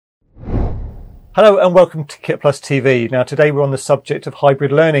Hello and welcome to Kit Plus TV. Now today we're on the subject of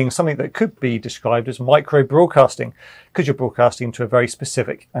hybrid learning, something that could be described as micro broadcasting, because you're broadcasting to a very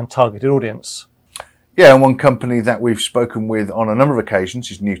specific and targeted audience. Yeah, and one company that we've spoken with on a number of occasions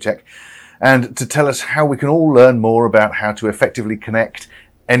is NewTek, and to tell us how we can all learn more about how to effectively connect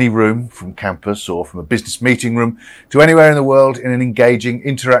any room from campus or from a business meeting room to anywhere in the world in an engaging,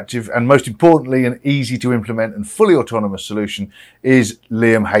 interactive, and most importantly, an easy to implement and fully autonomous solution is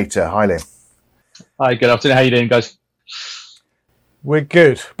Liam Hayter. Hi, Liam. Hi, good afternoon. How are you doing, guys? We're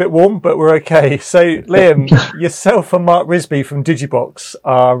good. A bit warm, but we're okay. So, Liam, yourself and Mark Risby from DigBox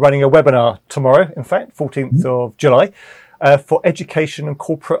are running a webinar tomorrow, in fact, 14th of July, for education and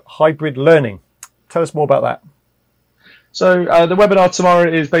corporate hybrid learning. Tell us more about that. So the webinar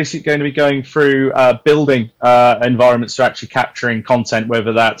tomorrow is basically going to be going through building environments for actually capturing content,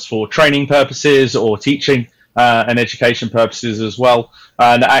 whether that's for training purposes or teaching and education purposes as well,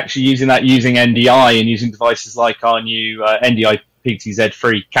 and actually using NDI and using devices like our new NDI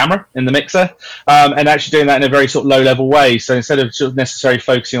PTZ3 camera in the mixer, and actually doing that in a very sort of low-level way. So instead of sort of necessarily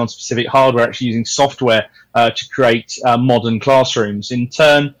focusing on specific hardware, actually using software to create modern classrooms. In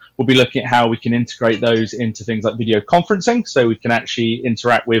turn, we'll be looking at how we can integrate those into things like video conferencing, so we can actually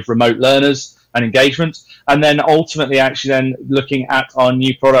interact with remote learners and engagement, and then ultimately actually then looking at our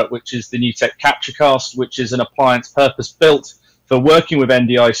new product, which is the NewTek CaptureCast, which is an appliance purpose-built for working with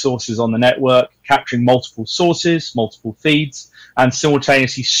NDI sources on the network, capturing multiple sources, multiple feeds, and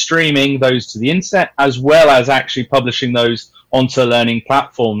simultaneously streaming those to the internet, as well as actually publishing those onto a learning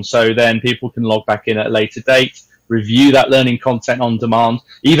platform. So then people can log back in at a later date, review that learning content on demand,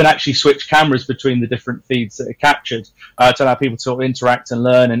 even actually switch cameras between the different feeds that are captured to allow people to sort of interact and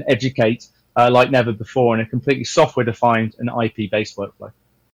learn and educate like never before in a completely software-defined and IP-based workflow.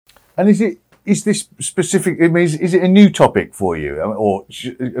 And is this specific? I mean, is it a new topic for you, or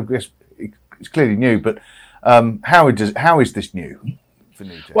I guess it's clearly new? But how is this new for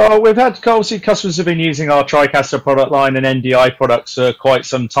NewTek? Well, we've had obviously customers have been using our TriCaster product line and NDI products for quite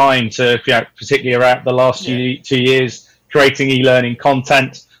some time, particularly around the last 2 years, creating e-learning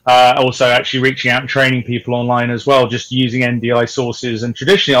content. Also actually reaching out and training people online as well, just using NDI sources and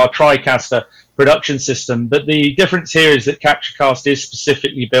traditionally our TriCaster production system. But the difference here is that CaptureCast is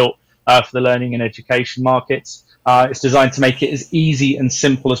specifically built for the learning and education markets. It's designed to make it as easy and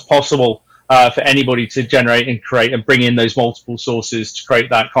simple as possible for anybody to generate and create and bring in those multiple sources to create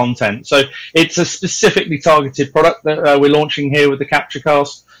that content. So it's a specifically targeted product that we're launching here with the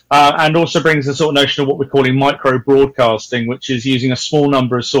CaptureCast. And also brings the sort of notion of what we're calling micro broadcasting, which is using a small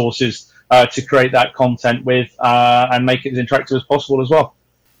number of sources to create that content with and make it as interactive as possible as well.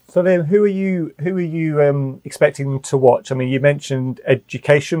 So then, who are you expecting to watch? I mean, you mentioned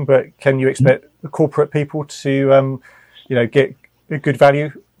education, but can you expect the corporate people to get a good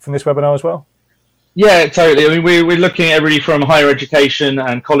value from this webinar as well? Yeah, totally. I mean, we're looking at everybody from higher education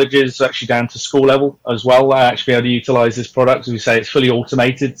and colleges actually down to school level as well. Actually be able to utilize this product. As we say, it's fully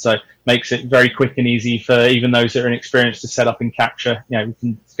automated, so makes it very quick and easy for even those that are inexperienced to set up and capture. We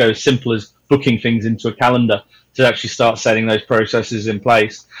can go as simple as booking things into a calendar to actually start setting those processes in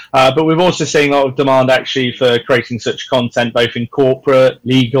place. But we've also seen a lot of demand actually for creating such content, both in corporate,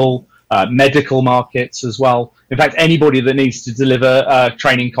 legal, medical markets as well. In fact, anybody that needs to deliver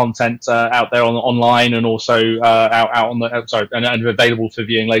training content out there online and also out on the and available for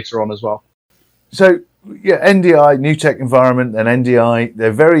viewing later on as well. So yeah, NDI, NewTek environment, and NDI,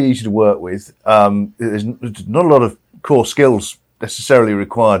 they're very easy to work with. There's not a lot of core skills necessarily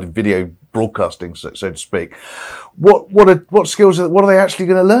required in video broadcasting, so to speak. What skills? What are they actually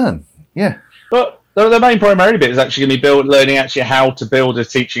going to learn? Yeah. Well, the main primary bit is actually going to be learning actually how to build a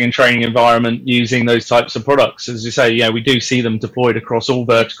teaching and training environment using those types of products. As you say, we do see them deployed across all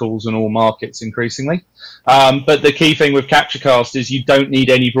verticals and all markets increasingly. But the key thing with CaptureCast is you don't need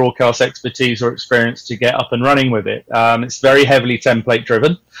any broadcast expertise or experience to get up and running with it. It's very heavily template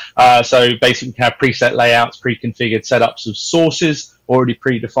driven. So basically you can have preset layouts, pre-configured setups of sources already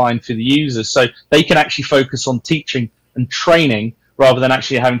predefined for the users. So they can actually focus on teaching and training rather than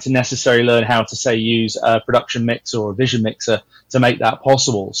actually having to necessarily learn how to, say, use a production mixer or a vision mixer to make that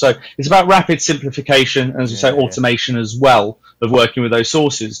possible. So it's about rapid simplification, and as we say, automation as well of working with those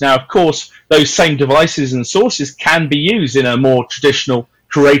sources. Now, of course, those same devices and sources can be used in a more traditional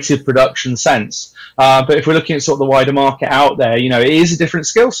creative production sense. But if we're looking at sort of the wider market out there, it is a different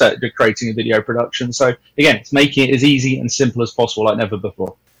skill set to creating a video production. So again, it's making it as easy and simple as possible like never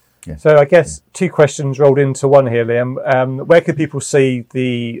before. Yeah. So I guess two questions rolled into one here, Liam. Where could people see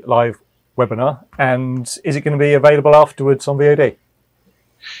the live webinar, and is it going to be available afterwards on VOD?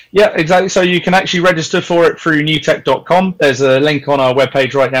 Yeah, exactly. So you can actually register for it through newtek.com. There's a link on our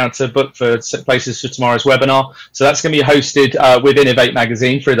webpage right now to book for places for tomorrow's webinar. So that's going to be hosted with Innovate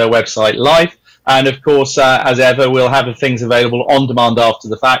Magazine through their website live. And of course, as ever, we'll have things available on demand after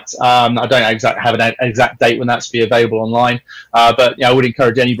the fact. I don't have an exact date when that's be available online, but I would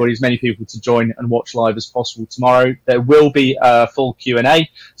encourage anybody, as many people, to join and watch live as possible tomorrow. There will be a full Q&A,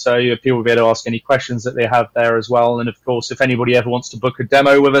 so people will be able to ask any questions that they have there as well. And of course, if anybody ever wants to book a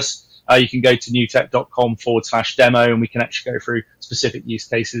demo with us, you can go to newtek.com/demo, and we can actually go through specific use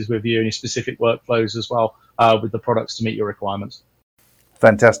cases with you, any specific workflows as well with the products to meet your requirements.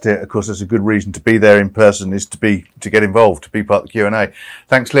 Fantastic. Of course, there's a good reason to be there in person is to get involved, to be part of the Q&A.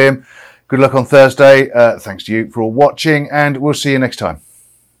 Thanks, Liam. Good luck on Thursday. Thanks to you for all watching, and we'll see you next time.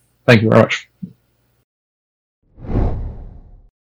 Thank you very much.